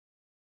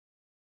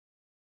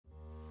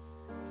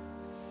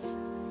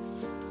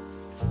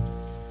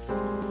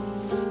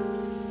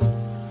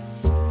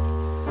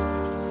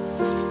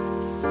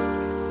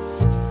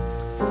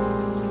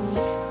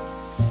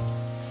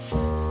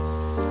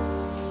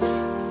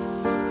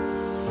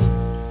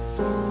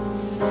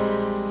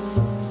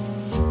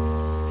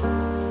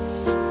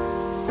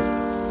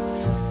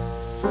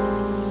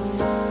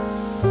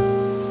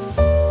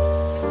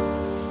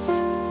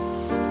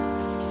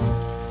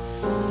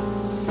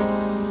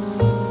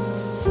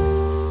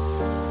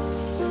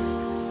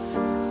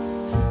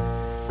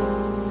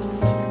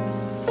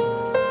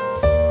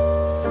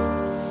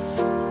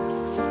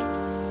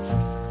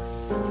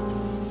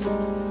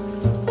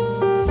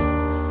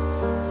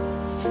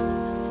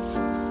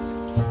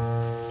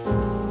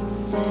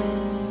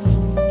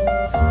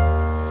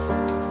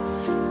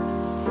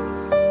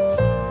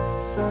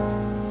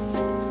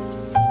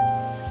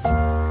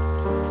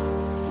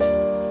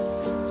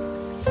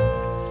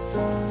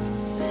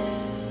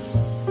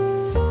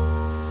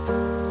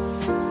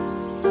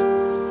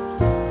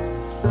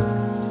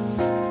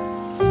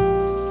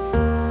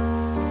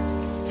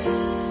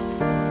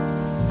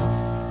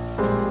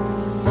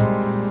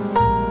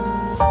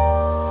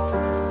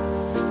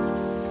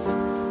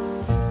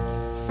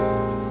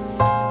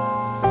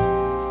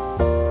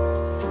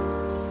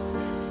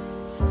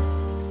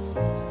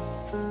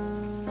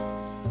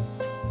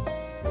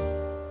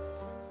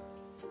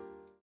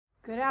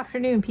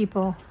afternoon,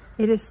 people.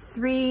 It is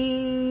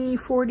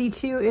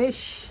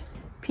 3:42-ish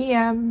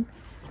p.m.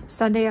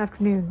 Sunday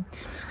afternoon.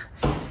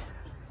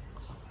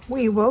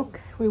 We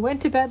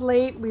went to bed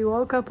late, we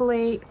woke up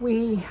late,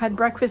 we had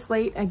breakfast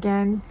late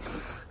again.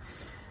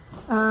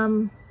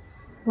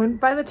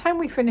 By the time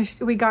we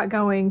got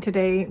going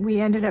today,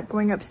 we ended up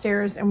going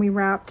upstairs and we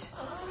wrapped,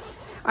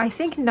 I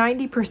think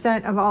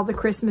 90% of all the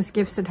Christmas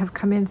gifts that have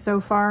come in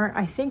so far.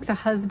 I think the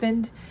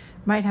husband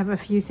might have a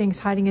few things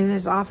hiding in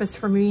his office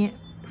for me.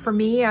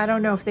 I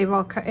don't know if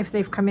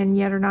they've come in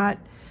yet or not,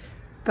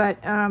 but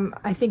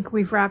I think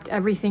we've wrapped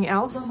everything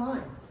else.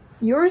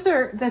 Yours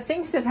are, the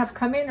things that have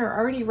come in are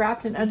already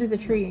wrapped and under the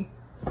tree.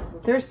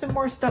 There's some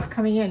more stuff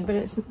coming in, but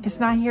it's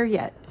not here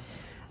yet.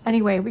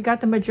 Anyway, we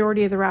got the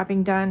majority of the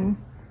wrapping done,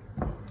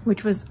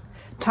 which was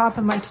top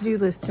of my to-do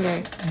list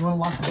today. You want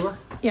to lock the door?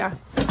 Yeah.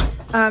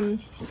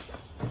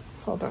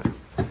 Hold on.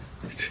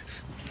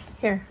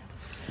 Here.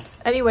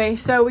 Anyway,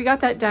 so we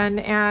got that done,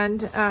 and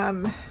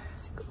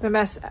the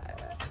mess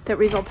that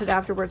resulted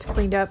afterwards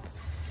cleaned up.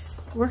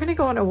 We're gonna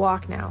go on a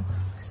walk now.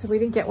 So we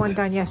didn't get one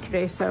done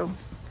yesterday, so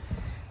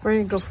we're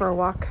gonna go for a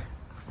walk.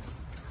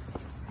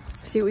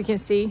 See what we can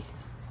see.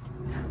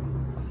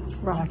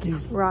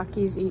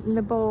 Rocky's eating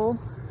the bowl.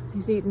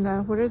 He's eating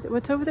the,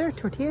 what's over there?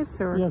 Tortillas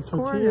or yeah,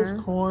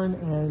 tortillas, corn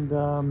and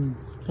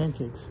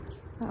pancakes.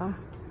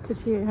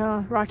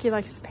 Tortilla. Rocky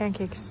likes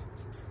pancakes.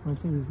 I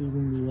think he's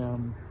eating the,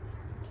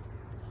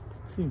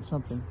 eating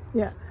something.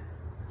 Yeah.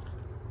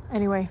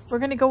 Anyway, we're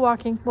gonna go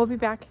walking. We'll be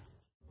back.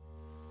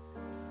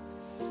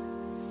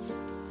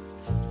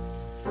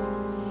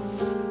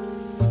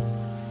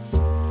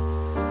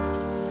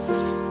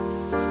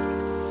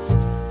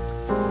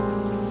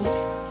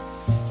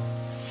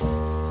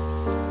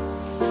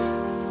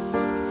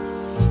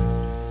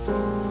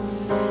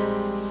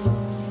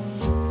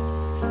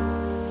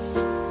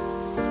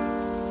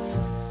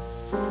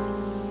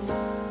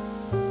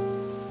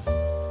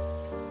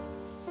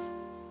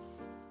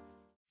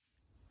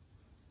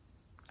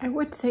 I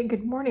would say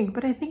good morning,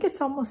 but I think it's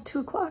almost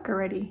 2 o'clock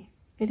already.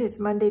 It is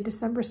Monday,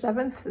 December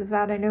 7th.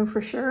 That I know for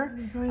sure.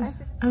 Guys,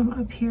 I'm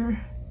up here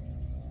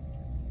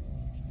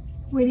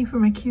waiting for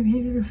my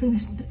computer to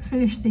finish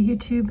the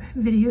YouTube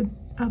video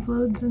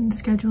uploads and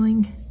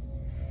scheduling.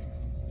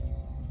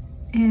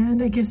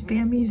 And I guess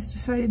Bambi's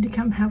decided to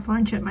come have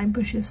lunch at my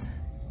bushes.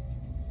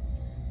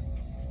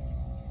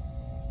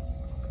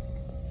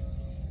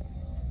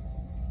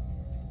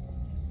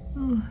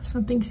 Oh,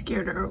 something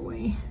scared her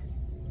away.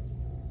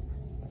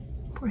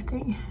 Poor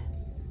thing.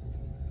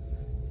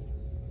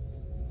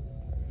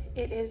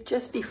 It is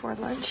just before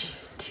lunch,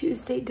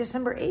 Tuesday,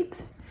 December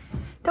 8th.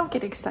 Don't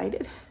get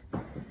excited.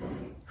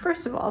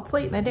 First of all, it's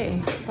late in the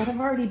day, but I've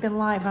already been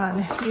live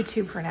on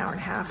YouTube for an hour and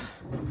a half.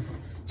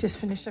 Just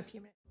finished a few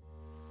minutes.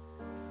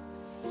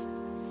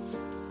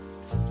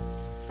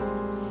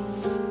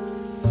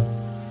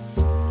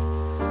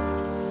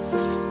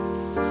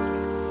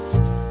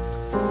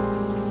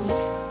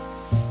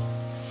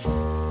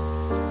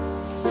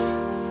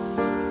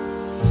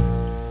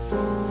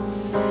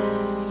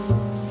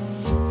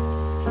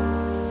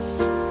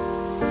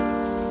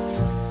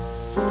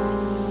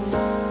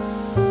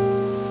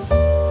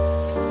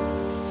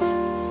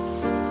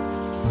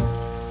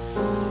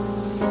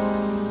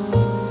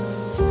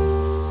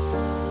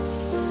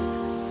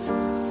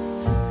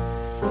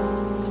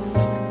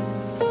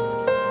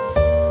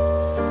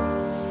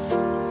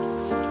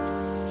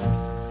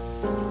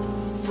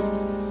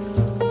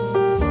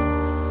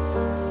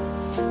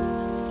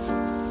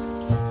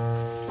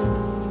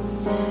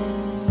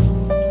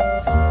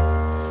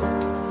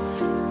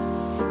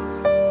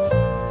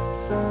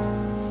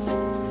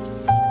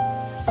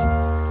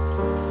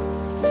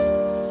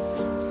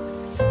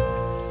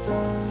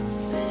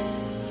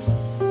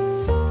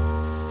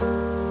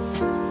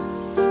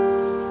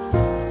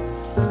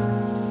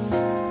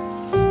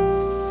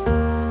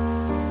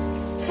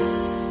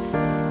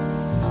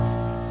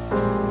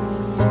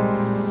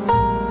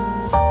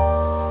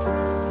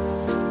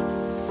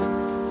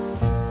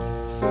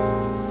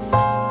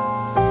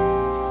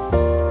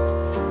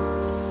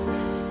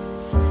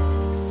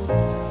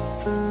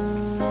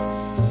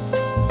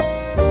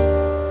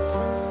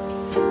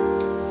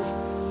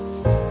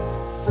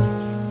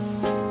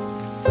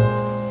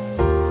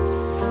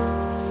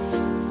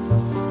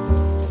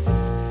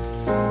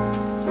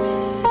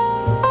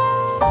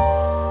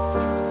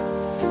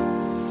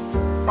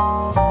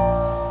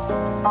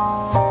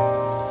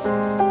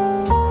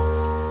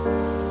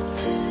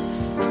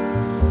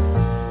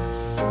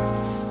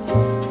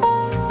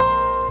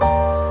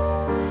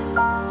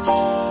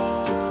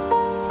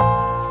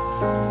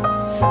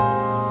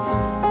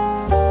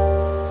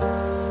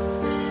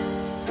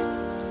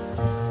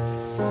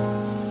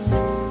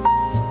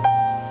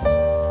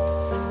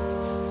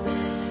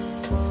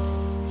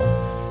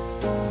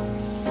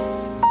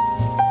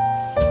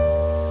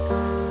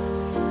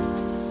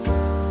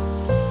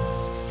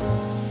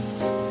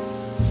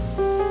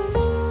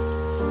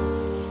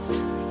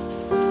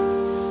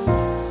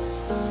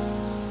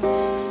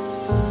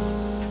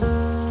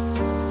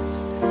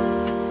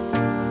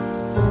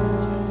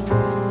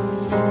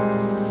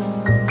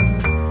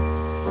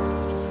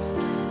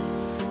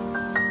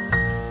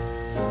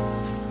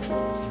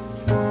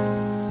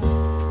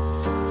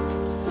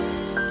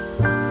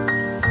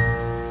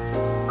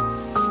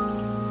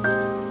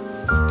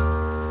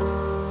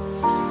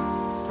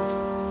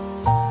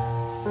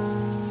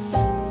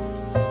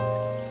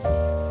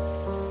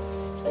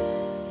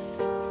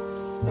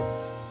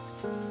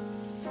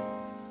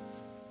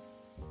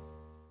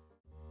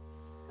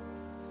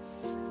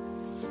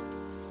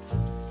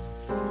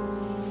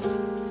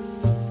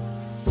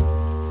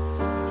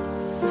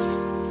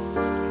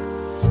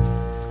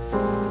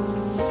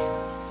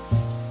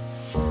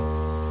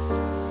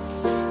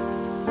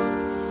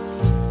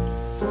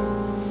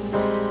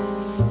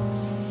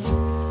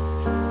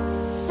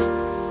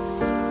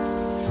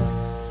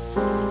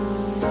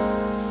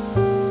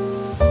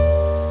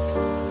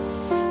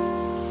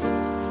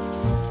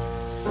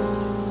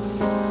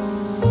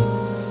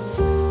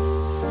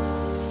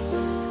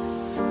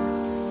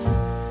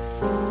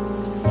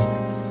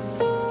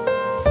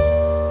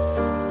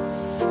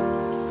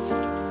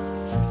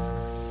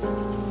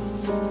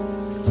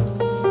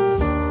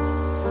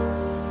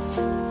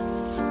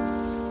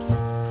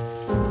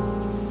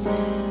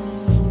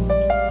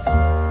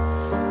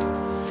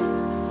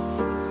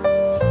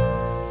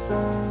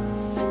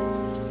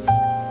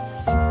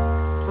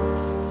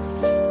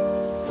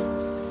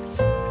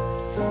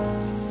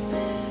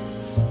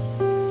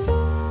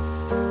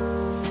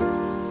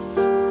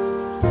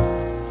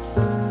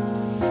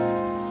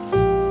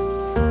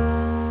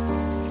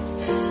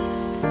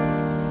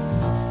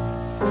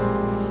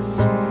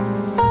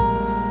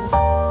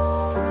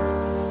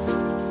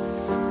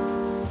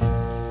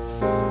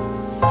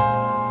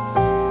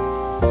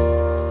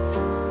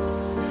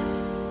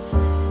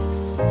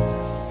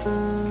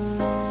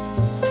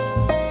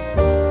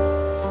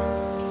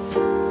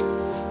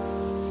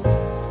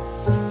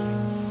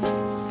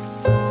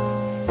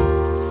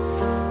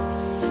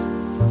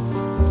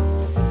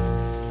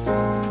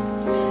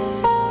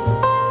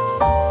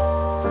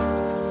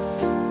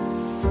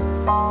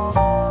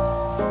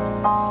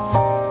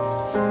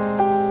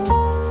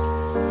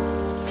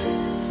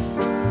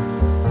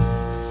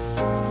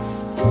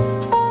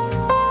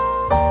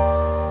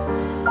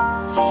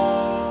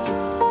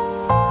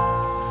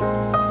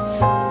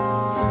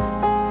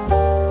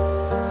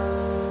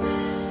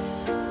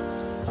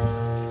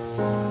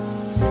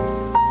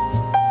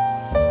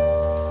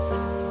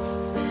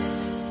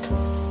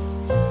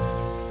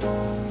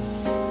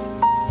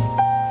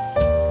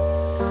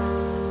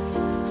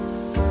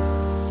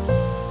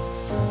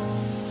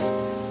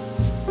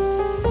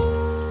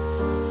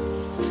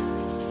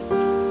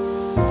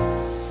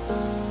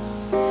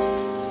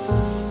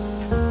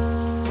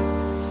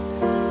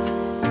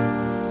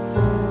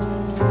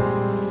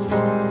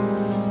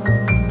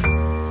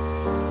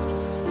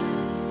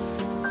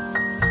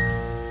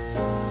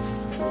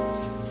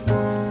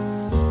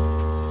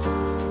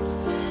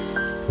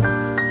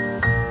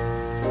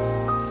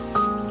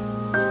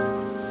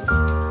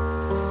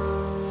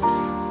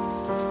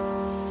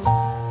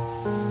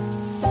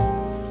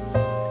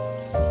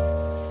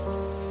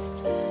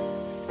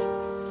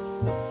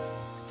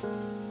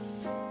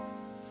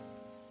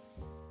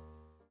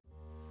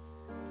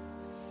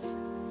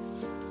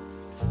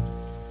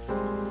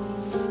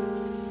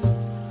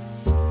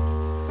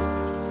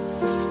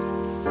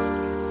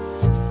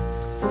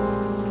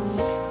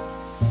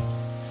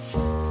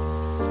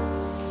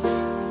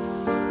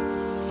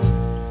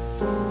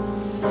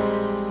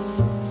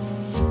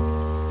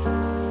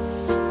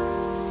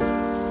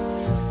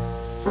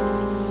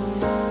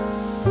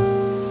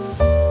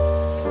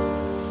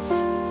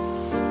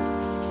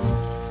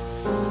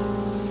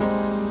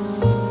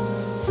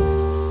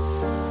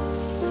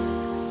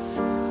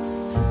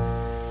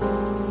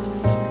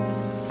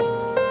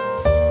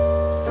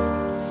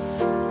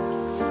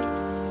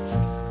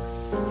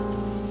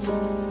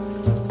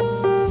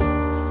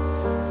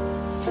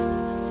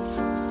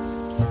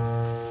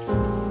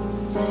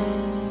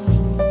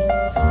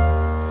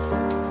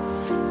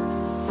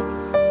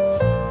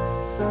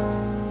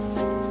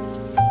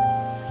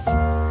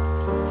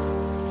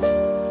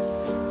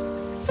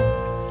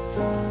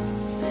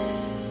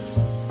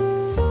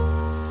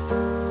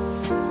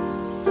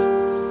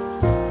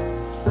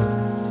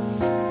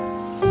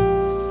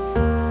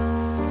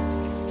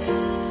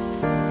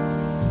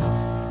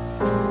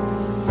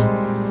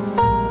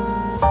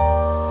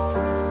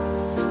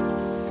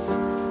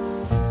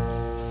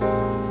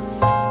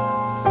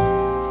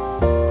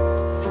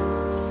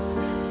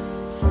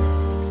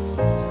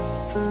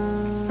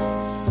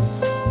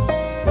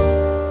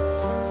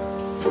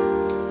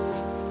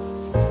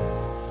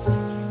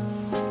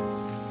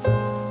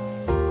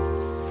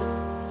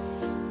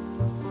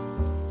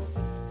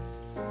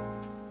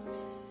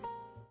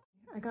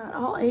 Got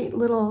all 8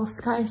 little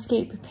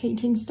skyscape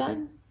paintings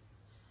done.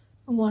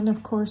 One,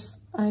 of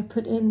course, I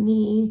put in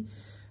the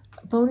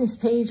bonus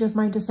page of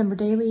my December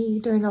daily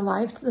during the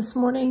live this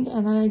morning,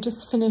 and then I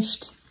just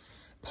finished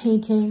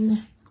painting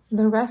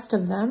the rest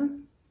of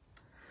them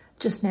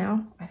just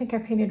now. I think I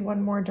painted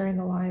one more during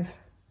the live.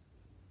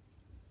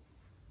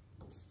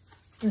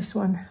 This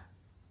one.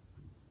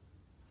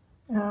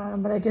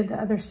 But I did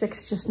the other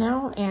 6 just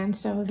now, and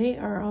so they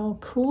are all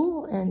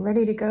cool and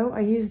ready to go. I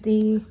used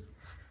the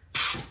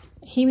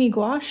Himi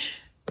gouache,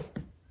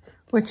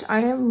 which I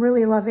am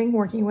really loving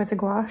working with the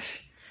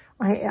gouache.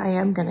 I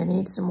am gonna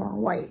need some more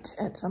white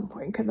at some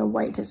point because the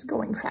white is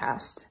going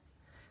fast.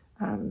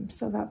 So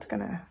I'm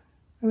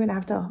gonna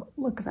have to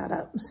look that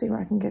up and see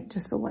where I can get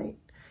just the white.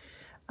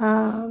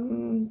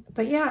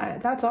 But yeah,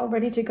 that's all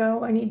ready to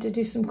go. I need to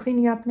do some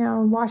cleaning up now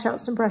and wash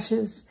out some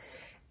brushes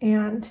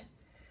and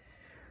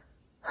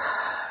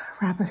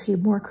wrap a few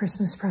more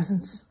Christmas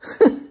presents.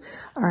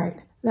 All right,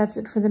 that's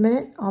it for the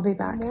minute. I'll be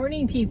back.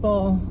 Morning,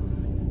 people.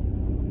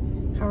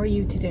 How are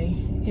you today?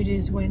 It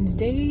is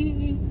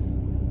Wednesday,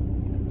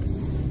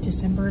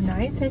 December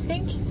 9th, I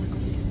think.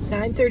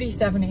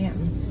 9:37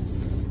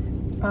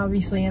 a.m.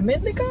 Obviously, I'm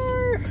in the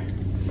car,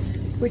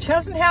 which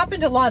hasn't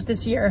happened a lot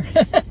this year.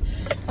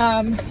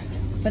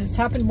 But it's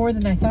happened more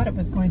than I thought it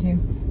was going to.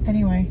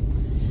 Anyway,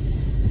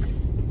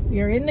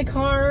 we are in the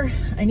car.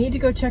 I need to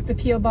go check the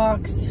P.O.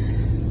 box.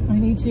 I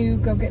need to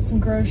go get some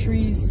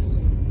groceries.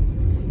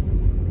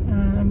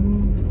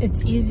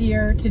 It's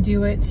easier to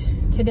do it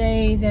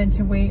today than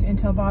to wait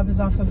until Bob is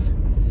off of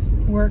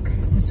work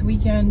this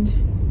weekend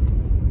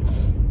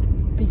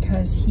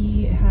because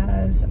he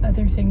has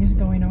other things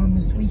going on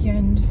this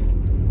weekend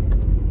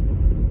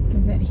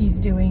that he's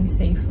doing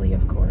safely,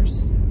 of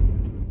course.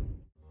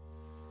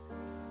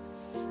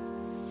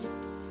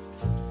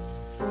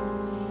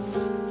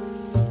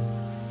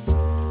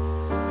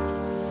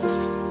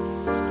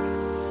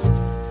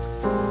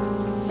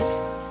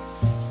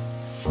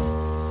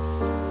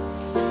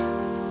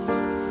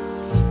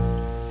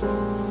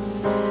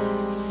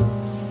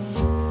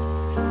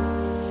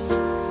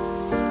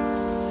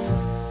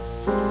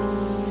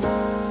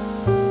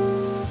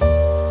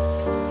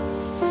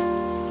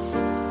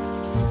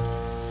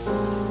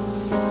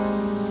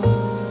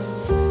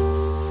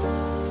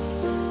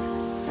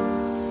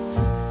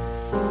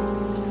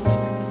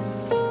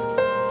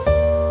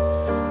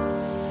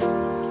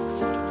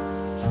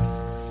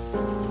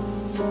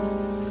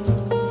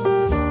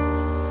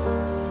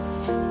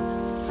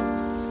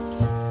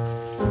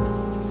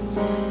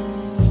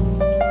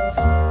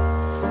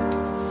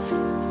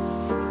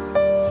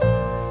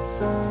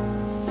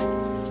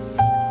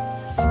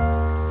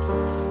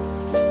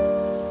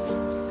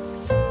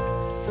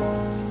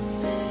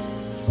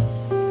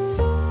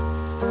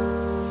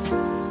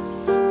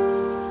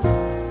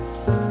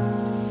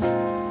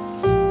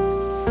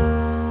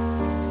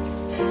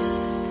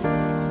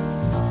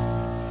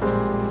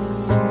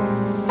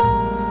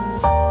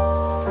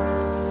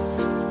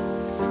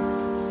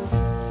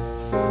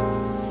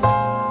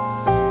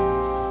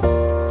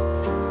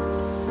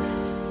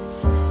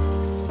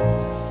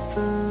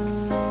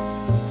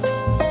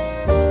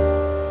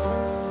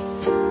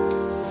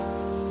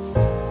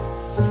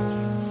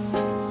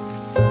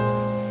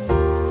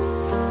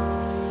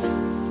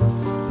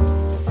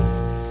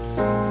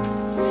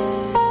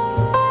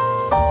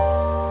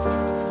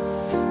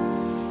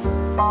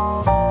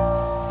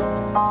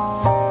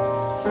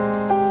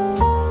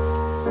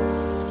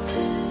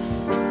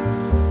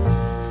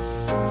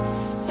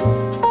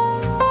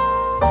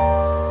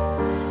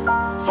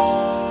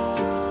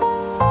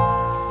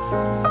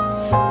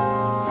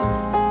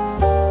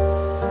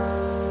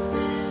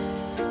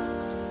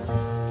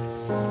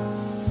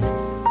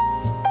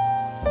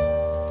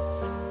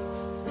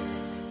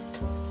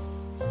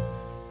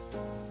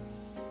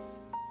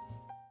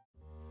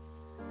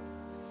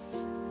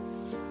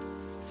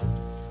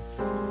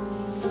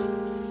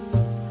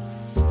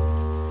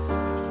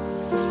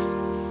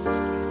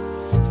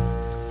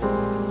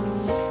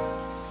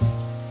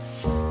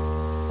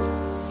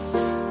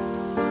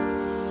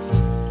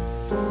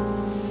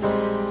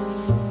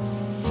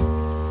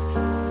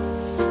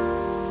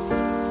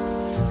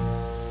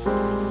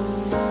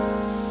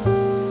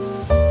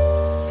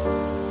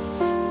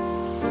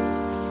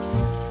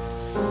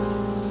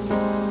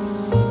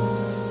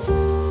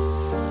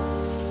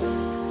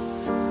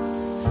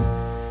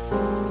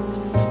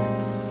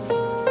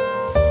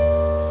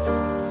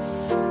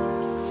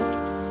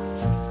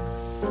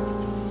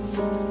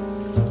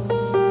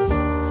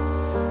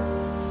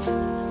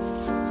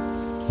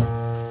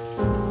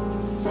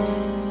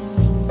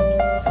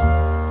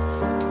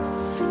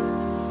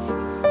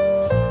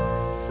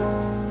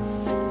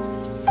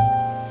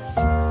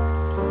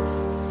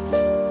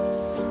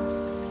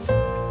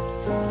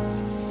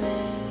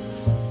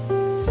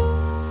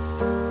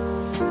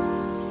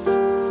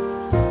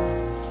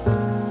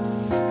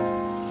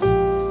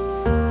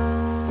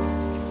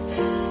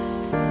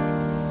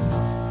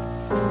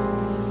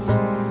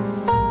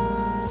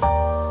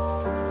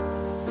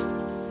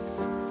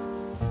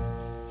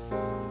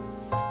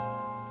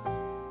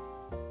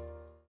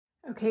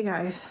 Okay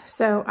guys,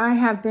 so I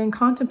have been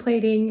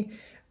contemplating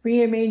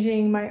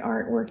rearranging my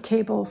artwork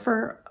table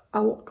for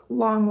a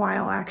long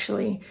while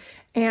actually.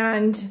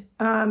 And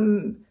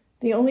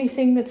the only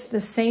thing that's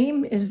the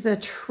same is the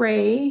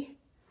tray.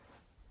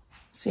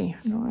 Let's see,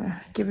 I don't want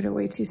to give it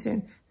away too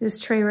soon. This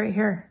tray right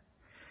here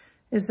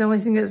is the only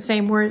thing that's the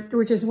same,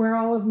 which is where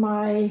all of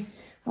my,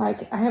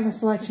 like, I have a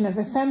selection of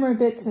ephemera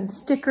bits and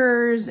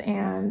stickers,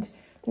 and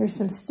there's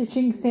some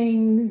stitching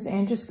things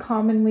and just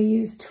commonly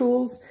used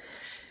tools.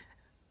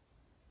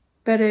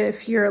 But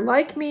if you're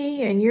like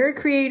me and you're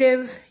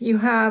creative, you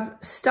have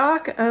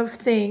stock of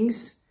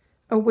things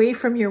away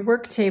from your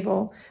work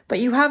table,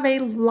 but you have a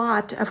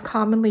lot of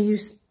commonly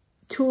used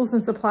tools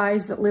and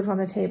supplies that live on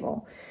the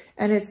table.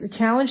 And it's a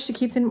challenge to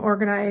keep them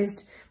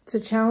organized. It's a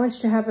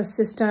challenge to have a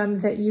system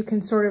that you can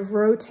sort of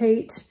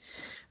rotate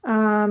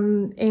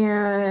and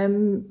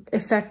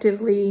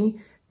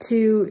effectively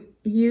to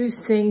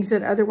use things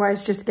that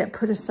otherwise just get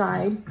put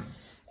aside.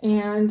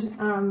 And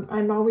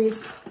I'm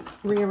always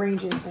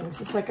rearranging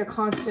things. It's like a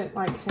constant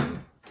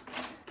thing.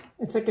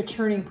 It's like a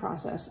churning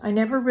process. I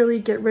never really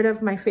get rid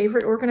of my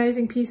favorite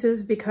organizing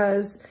pieces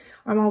because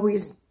I'm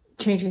always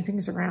changing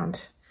things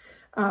around.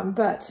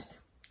 But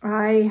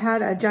I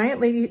had a giant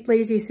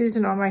Lazy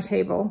Susan on my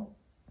table,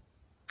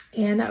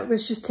 and that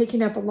was just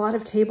taking up a lot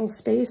of table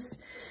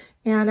space,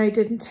 and I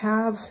didn't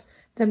have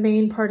the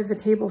main part of the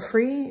table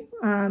free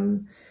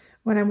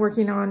when I'm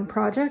working on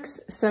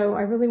projects. So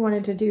I really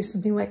wanted to do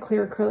something like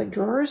clear acrylic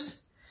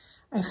drawers.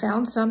 I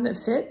found some that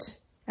fit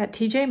at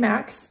TJ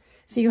Maxx.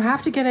 So you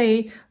have to get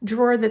a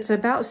drawer that's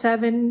about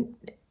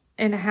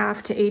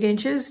 7.5 to 8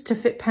 inches to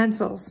fit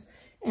pencils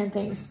and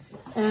things.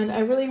 And I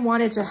really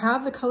wanted to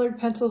have the colored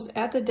pencils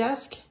at the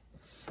desk,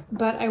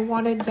 but I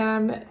wanted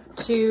them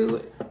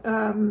to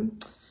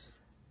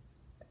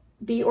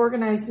be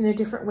organized in a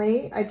different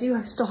way. I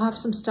do still have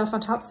some stuff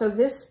on top. So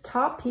this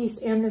top piece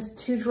and this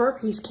 2-drawer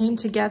piece came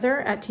together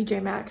at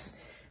TJ Maxx.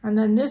 And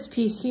then this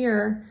piece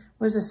here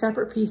was a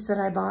separate piece that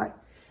I bought.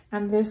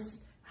 And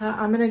this,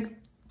 I'm gonna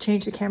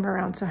change the camera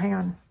around, so hang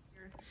on.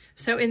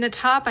 So in the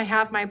top, I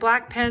have my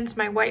black pens,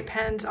 my white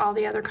pens, all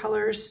the other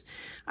colors.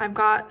 I've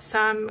got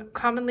some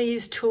commonly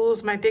used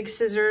tools, my big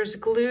scissors,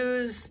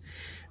 glues,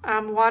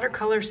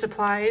 watercolor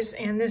supplies,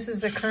 and this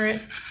is a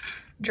current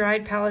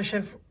dried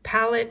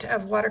palette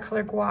of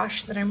watercolor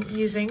gouache that I'm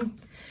using.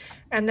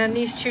 And then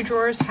these 2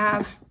 drawers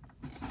have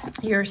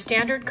your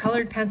standard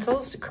colored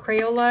pencils,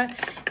 Crayola,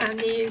 and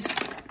these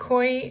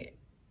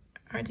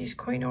are these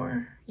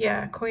Koh-i-Noor?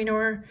 Yeah,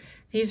 Koh-i-Noor.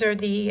 These are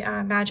the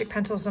magic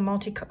pencils, the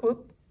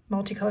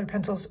multicolored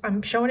pencils.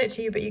 I'm showing it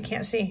to you, but you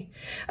can't see.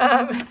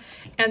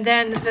 And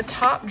then the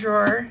top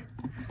drawer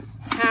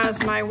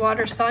has my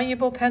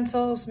water-soluble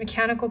pencils,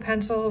 mechanical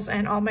pencils,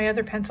 and all my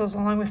other pencils,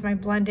 along with my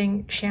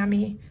blending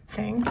chamois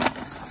thing.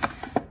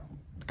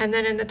 And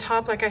then in the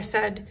top, like I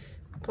said,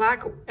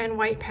 black and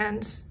white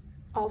pens,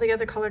 all the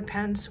other colored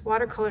pens,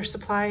 watercolor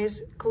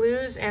supplies,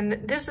 glues, and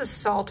this is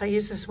salt. I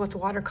use this with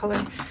watercolor.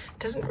 It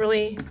doesn't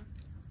really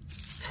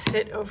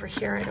fit over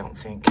here, I don't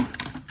think.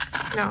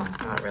 No,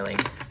 not really.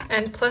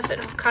 And plus it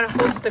kind of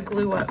holds the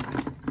glue up.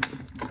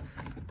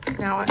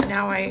 Now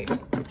I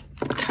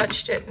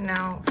touched it, and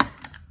now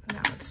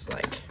it's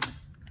like,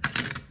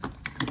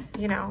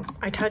 you know,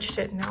 I touched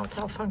it and now it's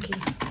all funky.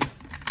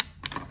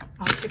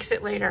 I'll fix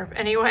it later.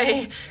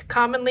 Anyway,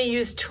 commonly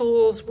used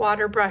tools,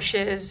 water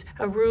brushes,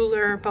 a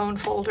ruler, bone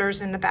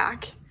folders in the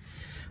back.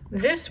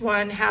 This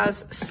one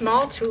has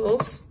small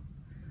tools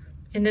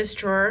in this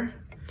drawer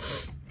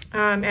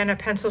and a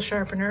pencil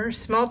sharpener.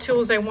 Small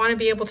tools I want to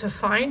be able to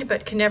find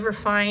but can never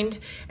find,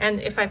 and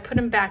if I put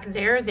them back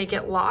there, they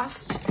get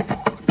lost.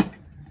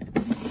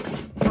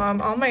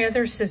 All my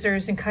other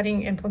scissors and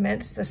cutting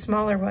implements, the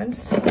smaller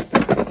ones.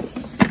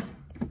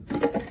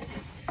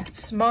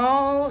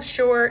 Small,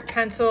 short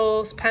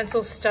pencils,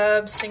 pencil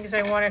stubs, things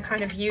I want to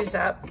kind of use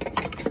up.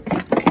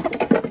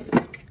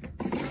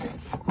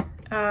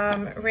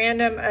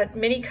 A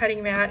mini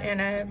cutting mat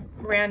and a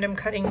random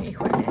cutting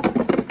equipment.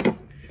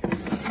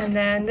 And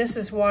then this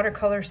is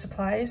watercolor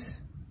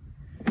supplies.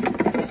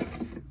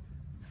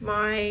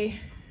 My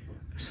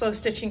slow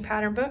stitching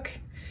pattern book,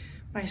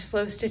 my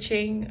slow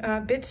stitching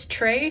bits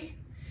tray,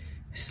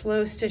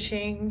 slow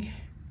stitching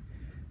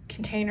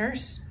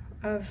containers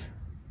of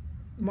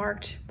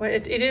marked,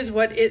 it is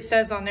what it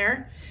says on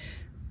there,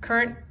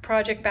 current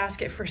project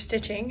basket for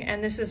stitching.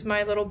 And this is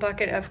my little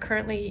bucket of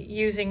currently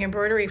using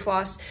embroidery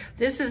floss.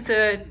 This is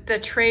the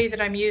tray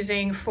that I'm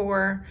using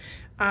for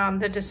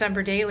the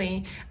December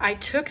daily. I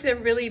took the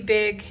really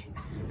big,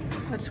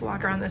 let's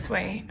walk around this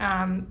way,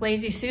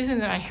 Lazy Susan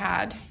that I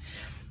had,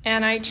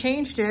 and I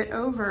changed it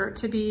over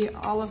to be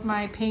all of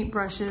my paint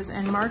brushes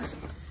and mark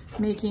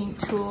making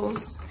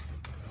tools,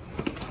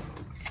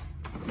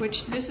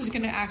 which this is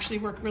gonna actually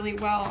work really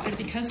well. And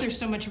because there's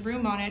so much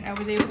room on it, I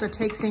was able to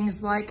take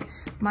things like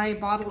my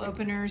bottle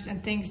openers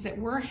and things that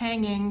were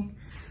hanging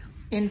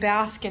in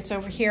baskets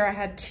over here. I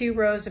had 2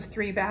 rows of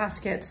 3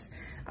 baskets,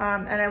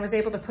 and I was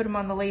able to put them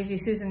on the Lazy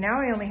Susan.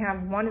 Now I only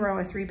have 1 row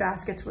of 3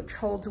 baskets, which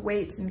holds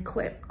weights and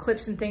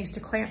clips and things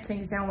to clamp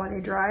things down while they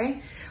dry.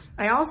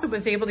 I also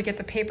was able to get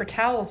the paper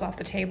towels off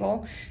the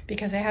table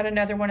because I had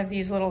another one of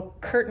these little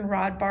curtain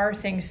rod bar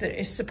things that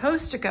is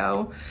supposed to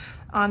go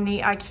on the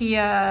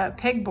IKEA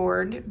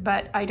pegboard,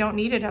 but I don't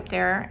need it up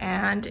there,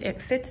 and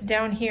it fits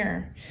down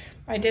here.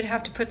 I did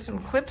have to put some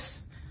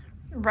clips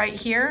right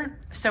here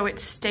so it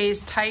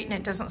stays tight and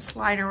it doesn't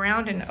slide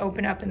around and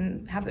open up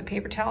and have the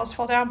paper towels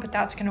fall down, but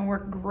that's gonna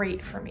work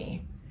great for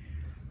me.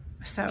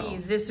 So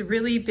this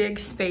really big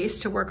space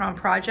to work on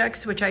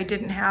projects, which I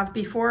didn't have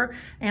before,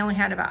 I only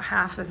had about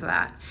half of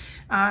that.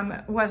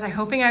 Was I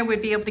hoping I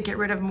would be able to get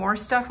rid of more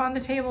stuff on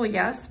the table?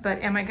 Yes,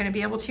 but am I gonna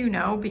be able to?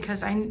 No,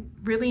 because I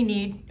really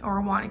need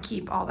or wanna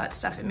keep all that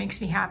stuff. It makes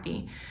me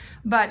happy.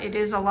 But it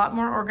is a lot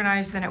more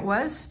organized than it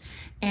was.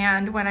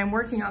 And when I'm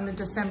working on the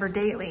December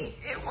daily,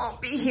 it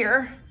won't be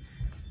here.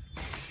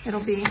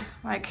 It'll be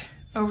like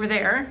over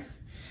there.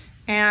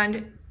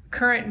 And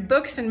current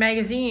books and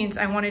magazines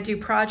I wanna do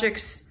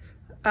projects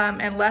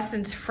and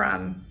lessons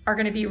from are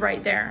gonna be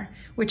right there,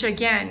 which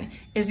again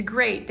is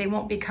great. They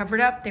won't be covered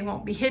up, they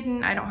won't be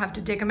hidden, I don't have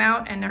to dig them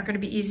out, and they're gonna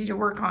be easy to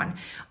work on.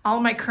 All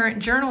my current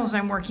journals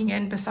I'm working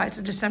in, besides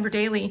the December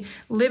daily,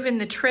 live in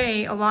the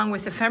tray along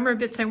with ephemera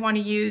bits I wanna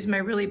use, my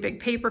really big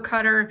paper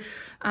cutter,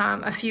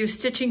 a few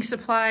stitching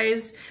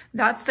supplies.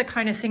 That's the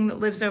kind of thing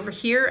that lives over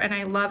here, and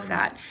I love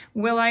that.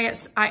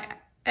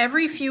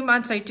 Every few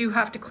months I do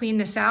have to clean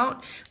this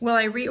out. Will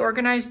I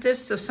reorganize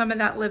this so some of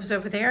that lives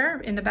over there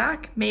in the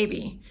back?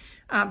 Maybe.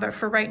 But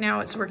for right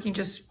now, it's working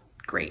just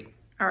great.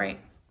 All right.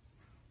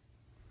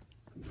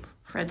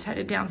 Fred's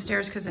headed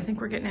downstairs because I think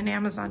we're getting an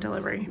Amazon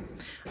delivery.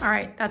 All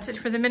right, that's it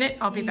for the minute.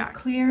 I'll be back.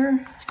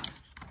 Clear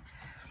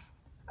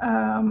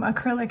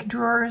acrylic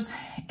drawers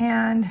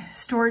and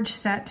storage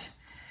set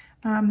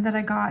that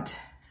I got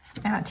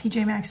at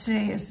TJ Maxx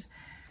today is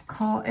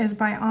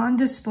by On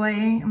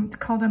Display. It's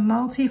called a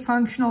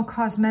multifunctional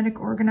cosmetic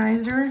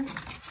organizer,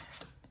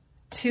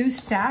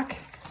 2-stack.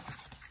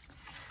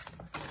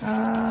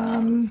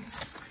 I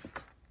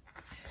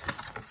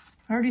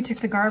already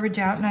took the garbage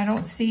out and I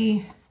don't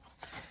see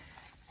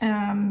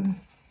a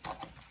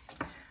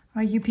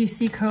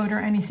UPC code or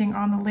anything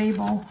on the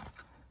label,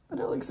 but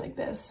it looks like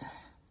this.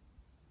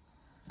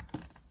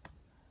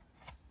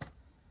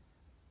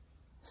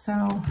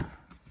 So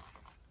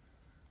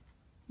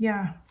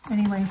yeah,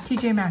 anyway,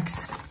 TJ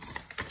Maxx.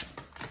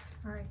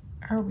 All right,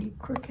 are we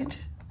crooked?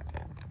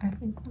 I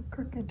think we're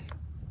crooked.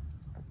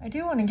 I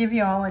do want to give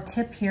you all a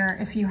tip here.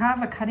 If you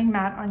have a cutting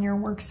mat on your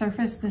work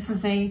surface, this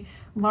is a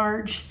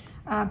large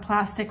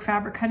plastic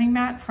fabric cutting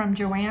mat from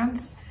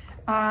Joann's.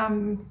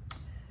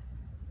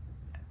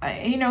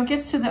 You know, it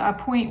gets to a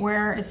point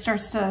where it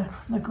starts to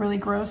look really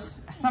gross.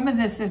 Some of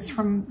this is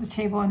from the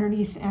table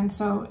underneath, and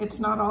so it's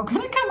not all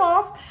gonna come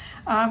off.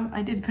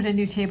 I did put a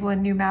new table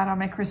and new mat on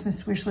my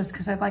Christmas wish list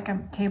because I'd like a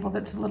table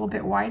that's a little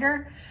bit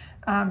wider.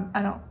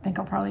 I don't think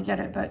I'll probably get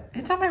it, but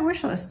it's on my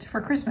wish list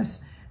for Christmas.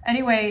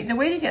 Anyway, the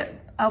way to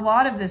get a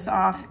lot of this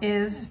off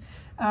is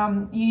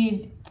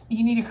you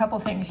need a couple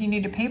things. You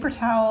need a paper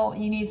towel,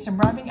 you need some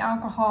rubbing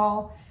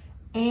alcohol,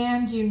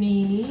 and you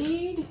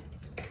need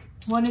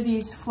one of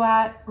these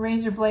flat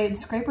razor blade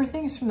scraper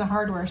things from the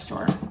hardware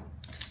store.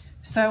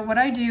 So what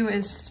I do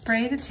is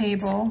spray the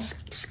table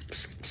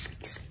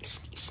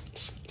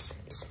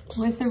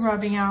with the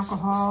rubbing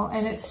alcohol,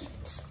 and it's,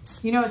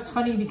 you know, it's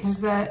funny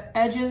because the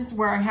edges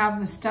where I have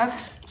the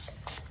stuff,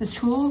 the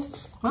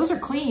tools, those are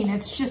clean.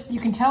 It's just, you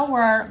can tell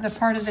where the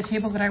part of the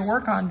table that I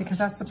work on, because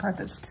that's the part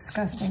that's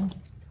disgusting.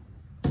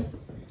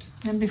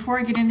 And before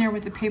I get in there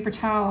with the paper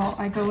towel,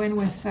 I go in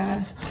with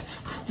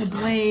the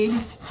blade,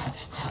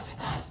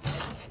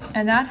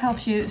 and that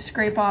helps you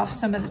scrape off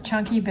some of the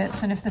chunky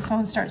bits. And if the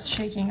phone starts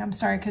shaking, I'm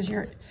sorry, because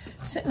you're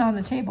sitting on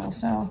the table,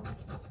 so.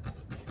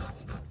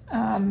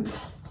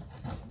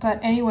 But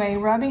anyway,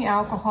 rubbing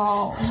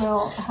alcohol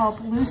will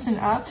help loosen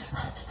up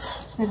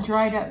the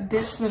dried up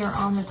bits that are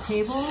on the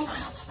table.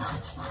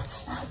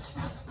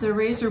 The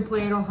razor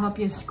blade will help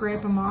you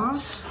scrape them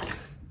off.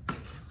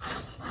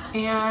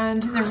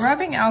 And the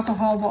rubbing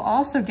alcohol will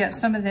also get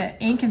some of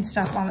the ink and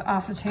stuff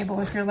off the table.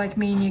 If you're like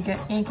me and you get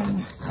ink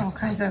and all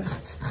kinds of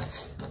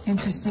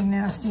interesting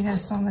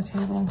nastiness on the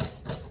table.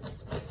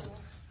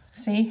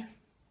 See?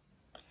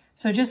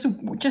 So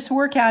just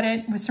work at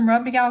it with some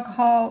rubbing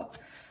alcohol,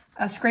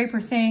 a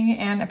scraper thing,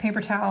 and a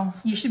paper towel.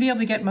 You should be able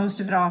to get most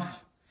of it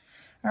off.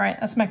 All right,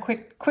 that's my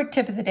quick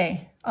tip of the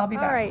day. I'll be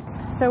back. All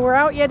right, so we're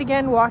out yet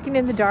again walking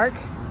in the dark.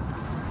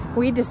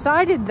 We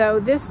decided though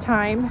this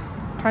time,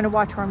 trying to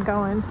watch where I'm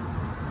going,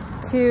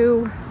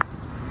 to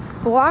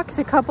walk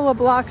the couple of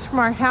blocks from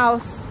our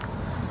house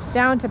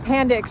down to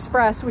Panda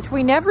Express, which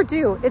we never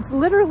do. It's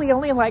literally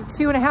only like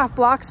 2.5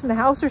 blocks from the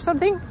house or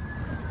something.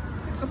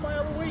 It's a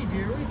mile away,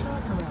 dear. What are you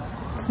talking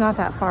about? It's not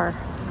that far.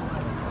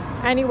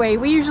 Anyway,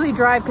 we usually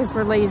drive because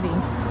we're lazy,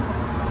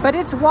 but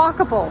it's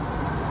walkable.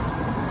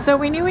 So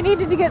we knew we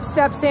needed to get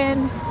steps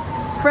in.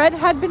 Fred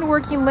had been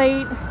working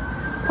late,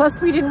 plus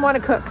we didn't want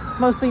to cook,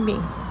 mostly me.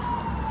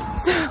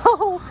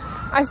 So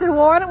I said,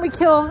 well, why don't we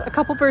kill a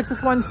couple birds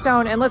with one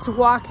stone and let's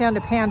walk down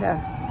to Panda,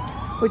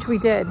 which we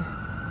did.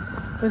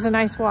 It was a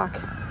nice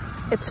walk.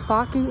 It's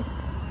foggy.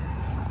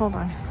 Hold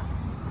on.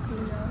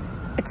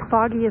 It's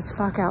foggy as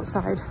fuck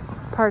outside.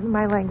 Pardon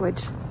my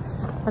language.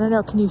 I don't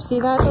know, can you see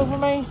that over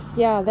my?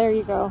 Yeah, there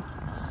you go.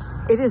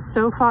 It is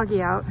so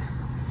foggy out.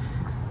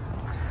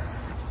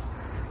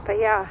 But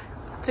yeah,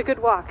 it's a good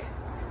walk.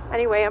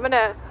 Anyway, I'm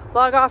gonna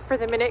log off for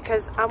the minute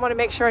because I want to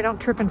make sure I don't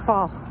trip and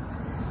fall.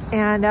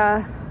 And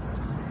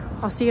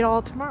I'll see you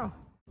all tomorrow.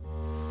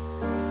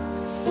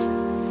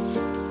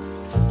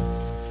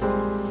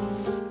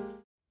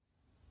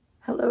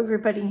 Hello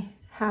everybody,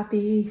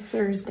 happy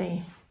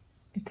Thursday.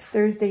 It's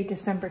Thursday,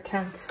 December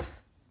 10th.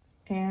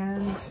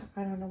 And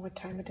I don't know what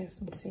time it is,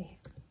 let's see.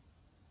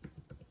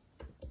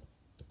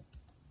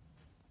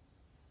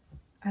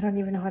 I don't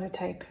even know how to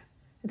type.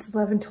 It's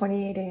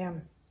 11:28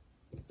 a.m.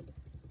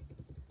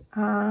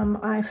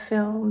 I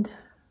filmed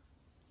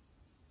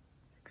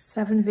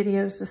 7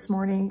 videos this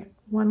morning,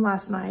 1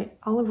 last night,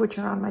 all of which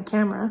are on my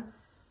camera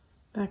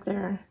back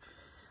there,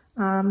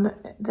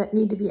 that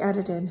need to be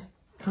edited.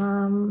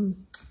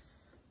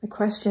 The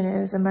question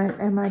is, am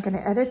I going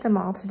to edit them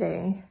all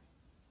today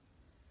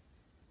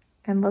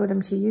and load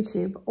them to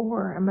YouTube,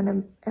 or am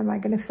I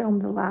going to film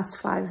the last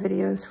 5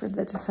 videos for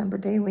the December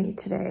daily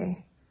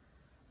today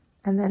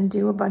and then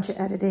do a bunch of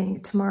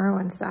editing tomorrow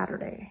and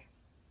Saturday?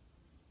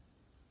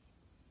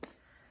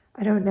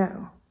 I don't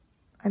know.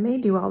 I may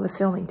do all the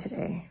filming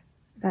today.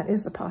 That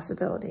is a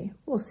possibility.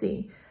 We'll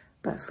see.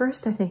 But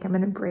first, I think I'm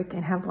going to break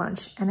and have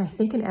lunch. And I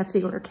think an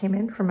Etsy order came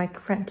in from my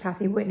friend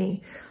Kathy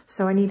Whitney.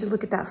 So I need to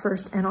look at that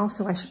first. And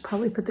also, I should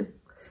probably put the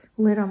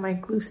lid on my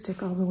glue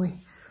stick all the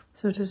way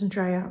so it doesn't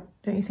dry out.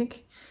 Don't you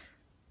think?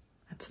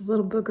 That's a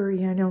little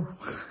boogery, I know.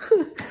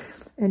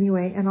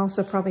 Anyway, and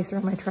also probably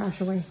throw my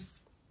trash away.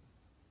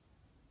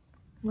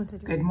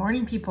 Good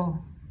morning, people.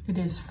 It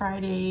is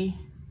Friday,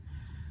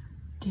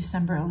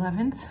 December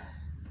 11th.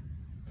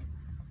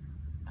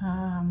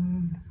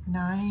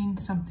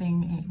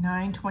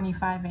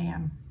 9:25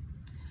 a.m.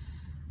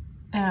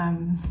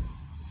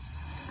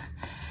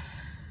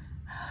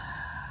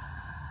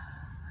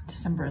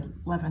 December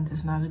 11th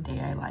is not a day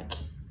I like.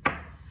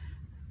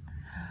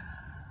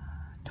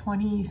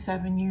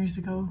 27 years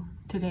ago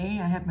today,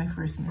 I had my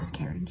first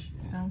miscarriage,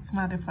 so it's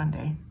not a fun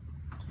day.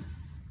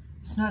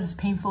 It's not as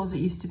painful as it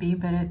used to be,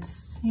 but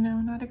it's, you know,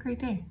 not a great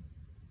day.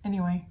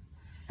 Anyway,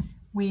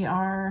 we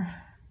are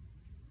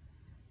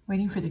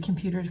waiting for the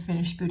computer to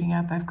finish booting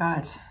up. I've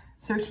got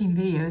 13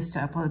 videos to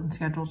upload and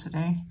schedule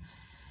today.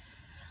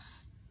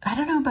 I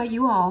don't know about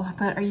you all,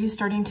 but are you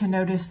starting to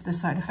notice the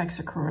side effects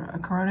of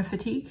corona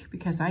fatigue?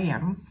 Because I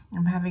am.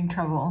 I'm having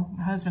trouble.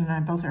 My husband and I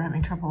both are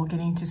having trouble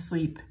getting to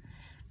sleep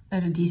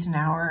at a decent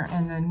hour.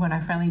 And then when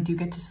I finally do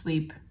get to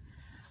sleep,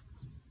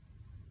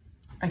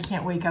 I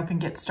can't wake up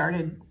and get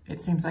started, it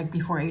seems like,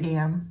 before 8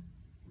 a.m.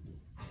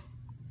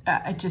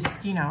 I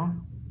just, you know,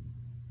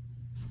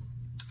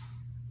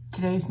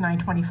 today's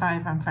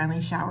 9:25. I'm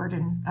finally showered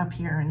and up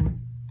here, and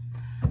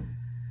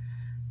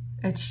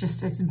it's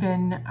just, it's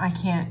been a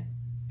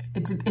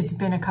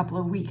couple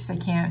of weeks. I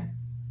can't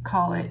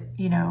call it,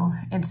 you know,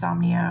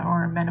 insomnia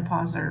or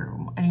menopause or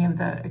any of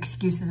the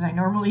excuses I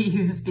normally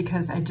use,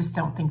 because I just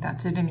don't think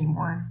that's it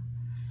anymore.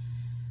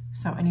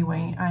 So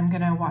anyway, I'm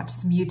gonna watch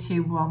some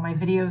YouTube while my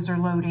videos are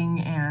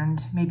loading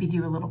and maybe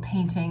do a little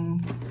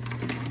painting.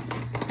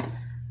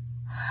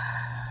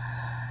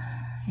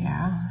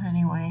 Yeah,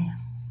 anyway.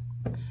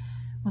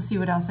 We'll see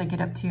what else I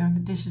get up to.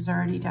 The dishes are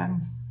already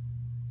done.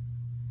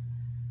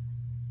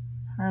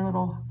 Our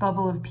little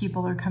bubble of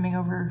people are coming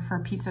over for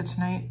pizza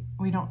tonight.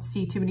 We don't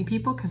see too many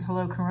people because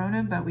hello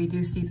Corona, but we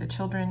do see the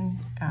children.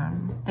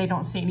 They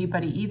don't see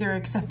anybody either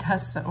except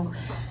us, so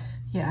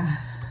yeah.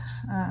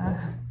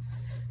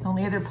 The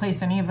only other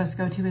place any of us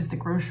go to is the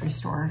grocery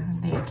store,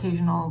 the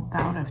occasional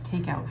bout of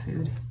takeout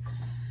food.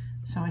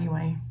 So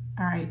anyway,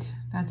 all right,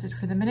 that's it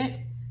for the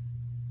minute.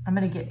 I'm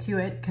gonna get to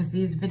it because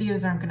these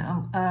videos aren't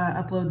gonna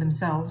upload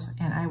themselves,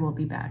 and I will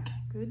be back.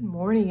 Good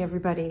morning,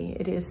 everybody.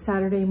 It is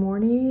Saturday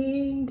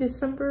morning,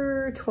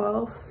 December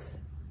 12th,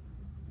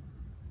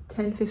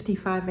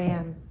 10:55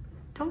 a.m.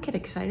 Don't get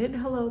excited.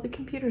 Hello, the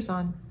computer's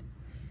on.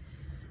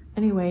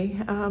 Anyway,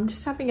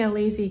 just having a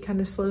lazy, kind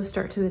of slow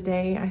start to the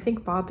day. I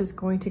think Bob is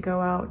going to go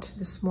out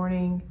this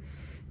morning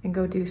and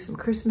go do some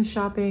Christmas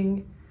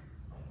shopping.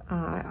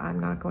 I'm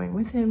not going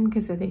with him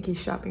because I think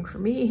he's shopping for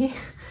me.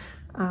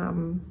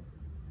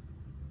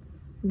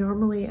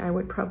 Normally, I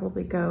would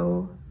probably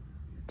go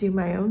do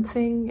my own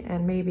thing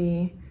and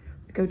maybe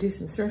go do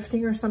some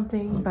thrifting or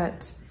something,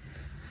 but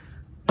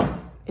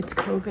it's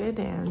COVID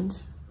and,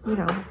 you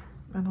know,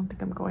 I don't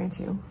think I'm going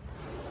to.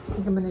 I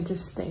think I'm gonna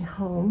just stay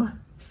home.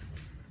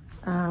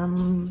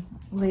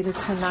 Later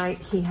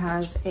tonight, he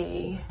has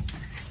a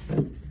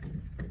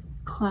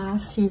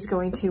class he's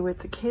going to with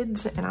the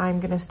kids, and I'm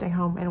gonna stay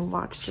home and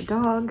watch the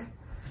dog.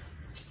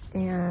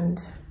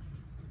 And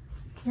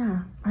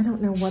yeah, I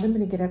don't know what I'm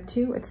gonna get up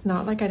to. It's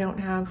not like I don't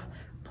have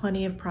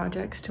plenty of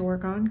projects to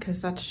work on,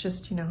 because that's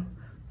just, you know,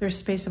 there's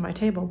space on my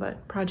table,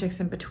 but projects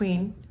in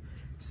between.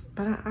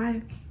 But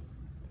I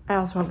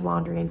also have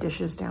laundry and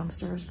dishes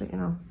downstairs, but you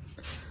know.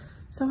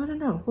 So I don't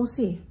know, we'll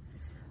see.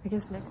 I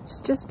guess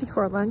next, just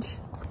before lunch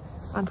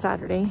on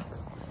Saturday,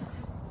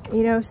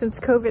 You know, since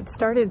COVID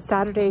started,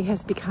 Saturday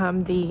has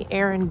become the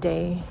errand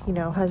day. You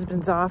know,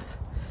 husband's off.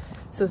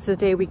 So it's the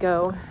day we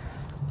go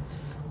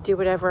do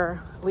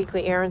whatever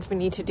weekly errands we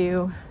need to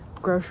do,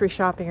 grocery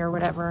shopping or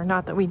whatever.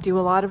 Not that we do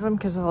a lot of them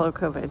because of hello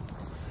COVID.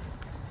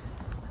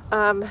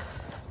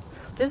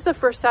 This is the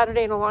first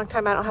Saturday in a long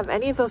time I don't have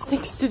any of those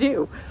things to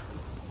do.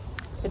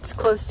 It's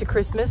close to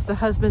Christmas. The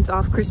husband's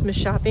off Christmas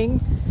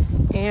shopping,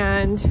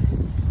 and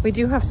we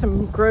do have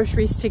some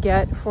groceries to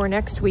get for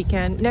next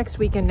weekend,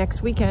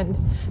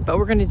 but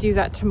we're gonna do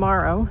that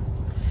tomorrow.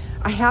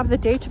 I have the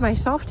day to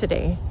myself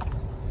today.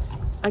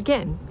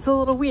 Again, it's a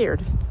little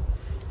weird.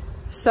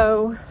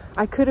 So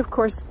I could, of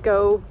course,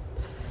 go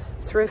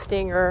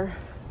thrifting or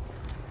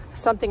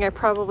something I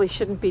probably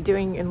shouldn't be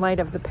doing in light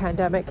of the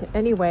pandemic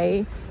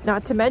anyway,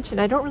 not to mention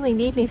I don't really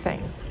need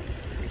anything.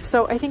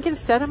 So I think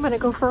instead I'm gonna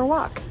go for a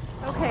walk.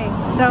 Okay,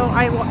 so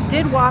I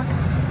did walk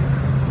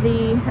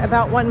the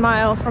about 1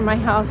 mile from my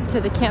house to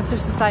the Cancer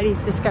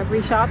Society's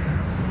Discovery Shop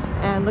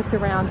and looked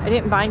around. I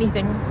didn't buy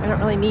anything. I don't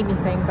really need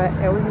anything, but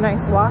it was a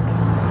nice walk.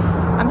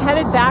 I'm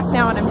headed back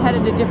now, and I'm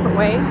headed a different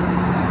way.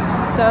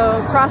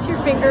 So cross your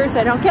fingers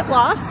I don't get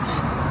lost.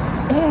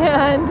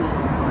 And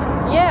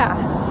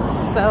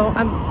yeah, so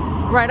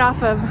I'm right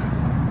off of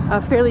a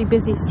fairly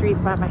busy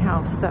street by my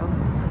house. So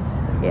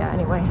yeah,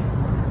 anyway,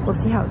 we'll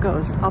see how it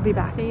goes. I'll be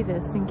back. Say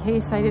this in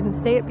case I didn't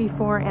say it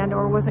before and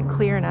or wasn't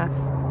clear enough.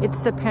 It's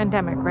the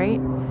pandemic, right?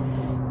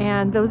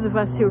 And those of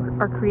us who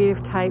are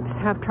creative types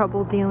have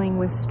trouble dealing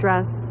with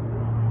stress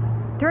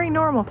during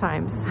normal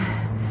times.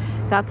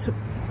 That's,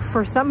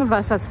 for some of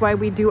us, that's why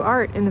we do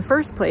art in the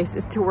first place,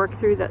 is to work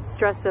through that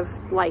stress of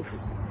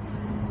life.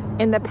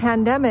 In the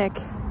pandemic,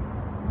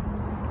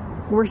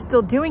 we're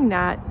still doing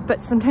that,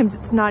 but sometimes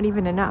it's not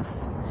even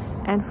enough.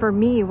 And for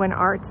me, when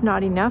art's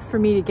not enough for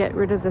me to get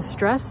rid of the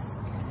stress,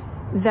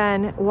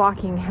 then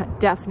walking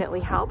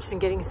definitely helps,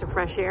 and getting some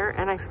fresh air.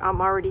 And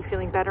I'm already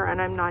feeling better,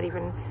 and I'm not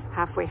even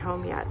halfway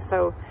home yet.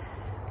 So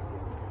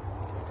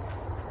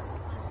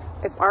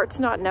if art's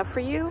not enough for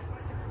you,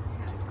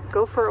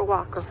 go for a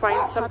walk or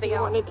find something.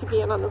 I wanted to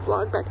be in on the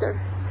vlog back there.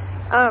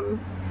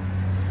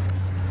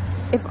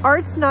 If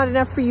art's not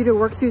enough for you to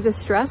work through the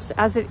stress,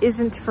 as it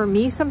isn't for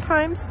me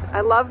sometimes,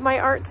 I love my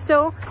art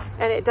still,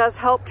 and it does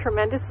help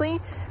tremendously,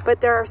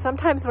 but there are some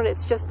times when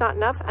it's just not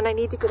enough, and I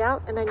need to get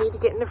out, and I need to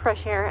get into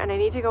fresh air, and I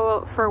need to go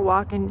out for a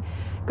walk and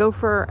go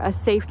for a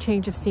safe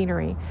change of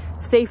scenery.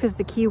 Safe is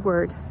the key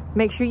word.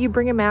 Make sure you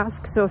bring a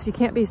mask, so if you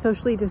can't be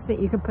socially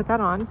distant, you can put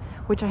that on,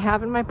 which I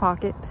have in my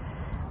pocket.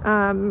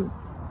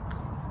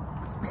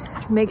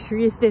 Make sure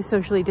you stay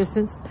socially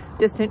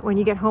distant. When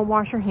you get home,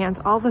 wash your hands,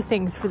 all the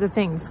things for the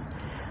things.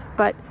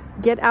 But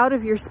get out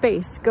of your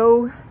space.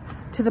 Go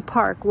to the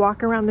park,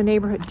 walk around the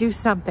neighborhood, do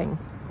something,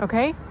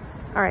 okay?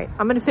 All right,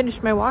 I'm gonna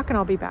finish my walk and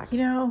I'll be back. You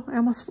know, I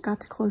almost forgot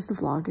to close the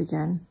vlog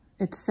again.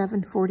 It's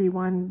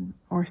 7:41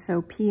 or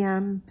so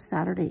p.m.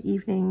 Saturday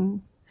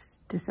evening,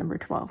 December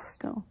 12th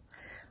still.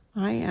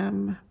 I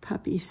am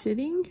puppy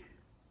sitting.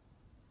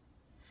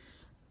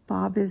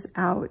 Bob is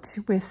out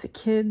with the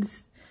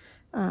kids.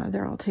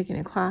 They're all taking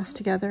a class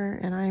together,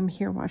 and I'm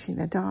here watching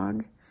the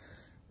dog.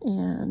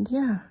 And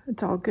yeah,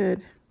 it's all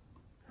good.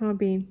 Huh,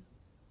 Bean?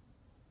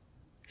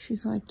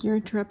 She's like, you're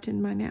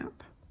interrupting my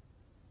nap.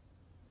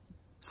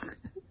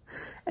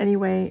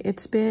 Anyway,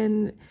 it's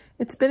been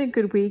a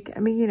good week. I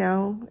mean, you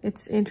know,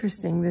 it's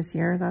interesting this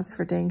year, that's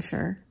for dang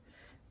sure.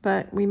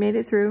 But we made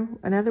it through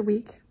another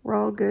week. We're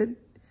all good.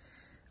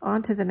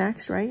 On to the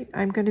next, right?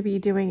 I'm going to be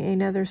doing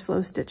another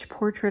slow stitch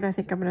portrait. I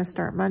think I'm going to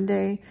start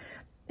Monday.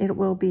 It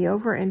will be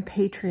over in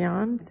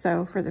Patreon,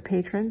 so for the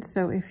patrons.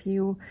 So if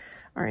you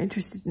are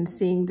interested in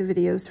seeing the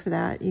videos for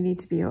that, you need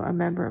to be a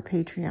member of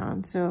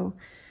Patreon. So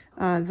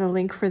the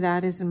link for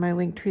that is in my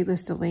Linktree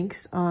list of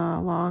links,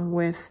 along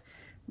with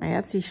my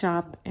Etsy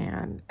shop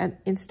and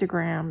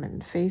Instagram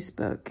and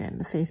Facebook and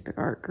the Facebook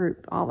art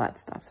group. All that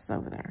stuff is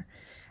over there.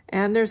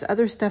 And there's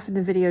other stuff in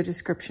the video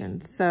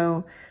description.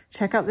 So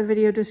check out the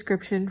video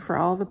description for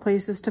all the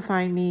places to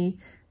find me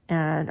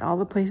and all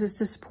the places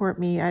to support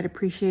me. I'd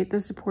appreciate the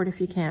support if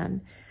you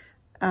can.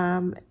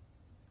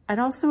 I'd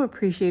also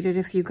appreciate it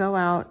if you go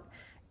out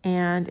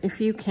and, if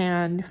you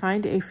can,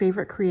 find a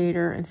favorite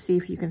creator and see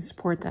if you can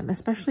support them,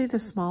 especially the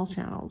small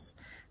channels.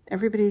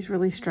 Everybody's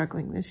really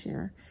struggling this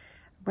year,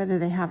 whether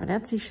they have an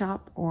Etsy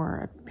shop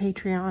or a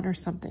Patreon or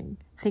something.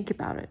 Think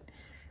about it.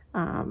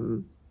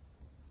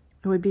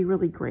 It would be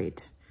really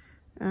great.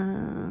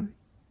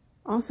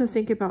 Also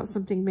think about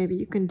something maybe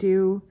you can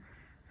do.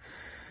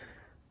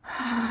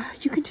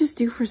 You can just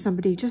do for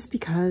somebody just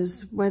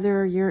because,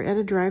 whether you're at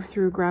a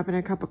drive-thru grabbing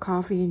a cup of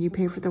coffee and you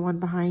pay for the one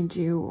behind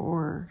you,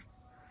 or,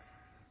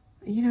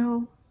 you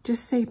know,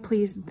 just say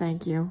please and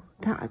thank you.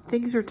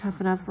 Things are tough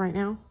enough right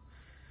now.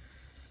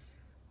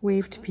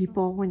 Wave to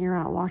people when you're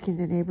out walking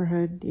the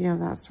neighborhood, you know,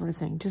 that sort of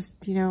thing. Just,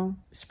 you know,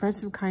 spread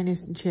some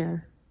kindness and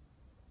cheer.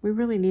 We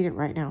really need it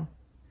right now.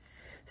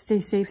 Stay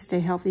safe, stay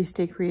healthy,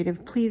 stay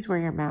creative. Please wear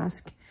your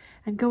mask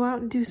and go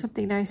out and do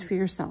something nice for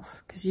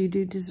yourself, because you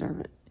do deserve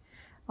it.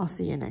 I'll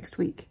see you next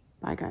week.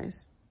 Bye,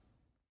 guys.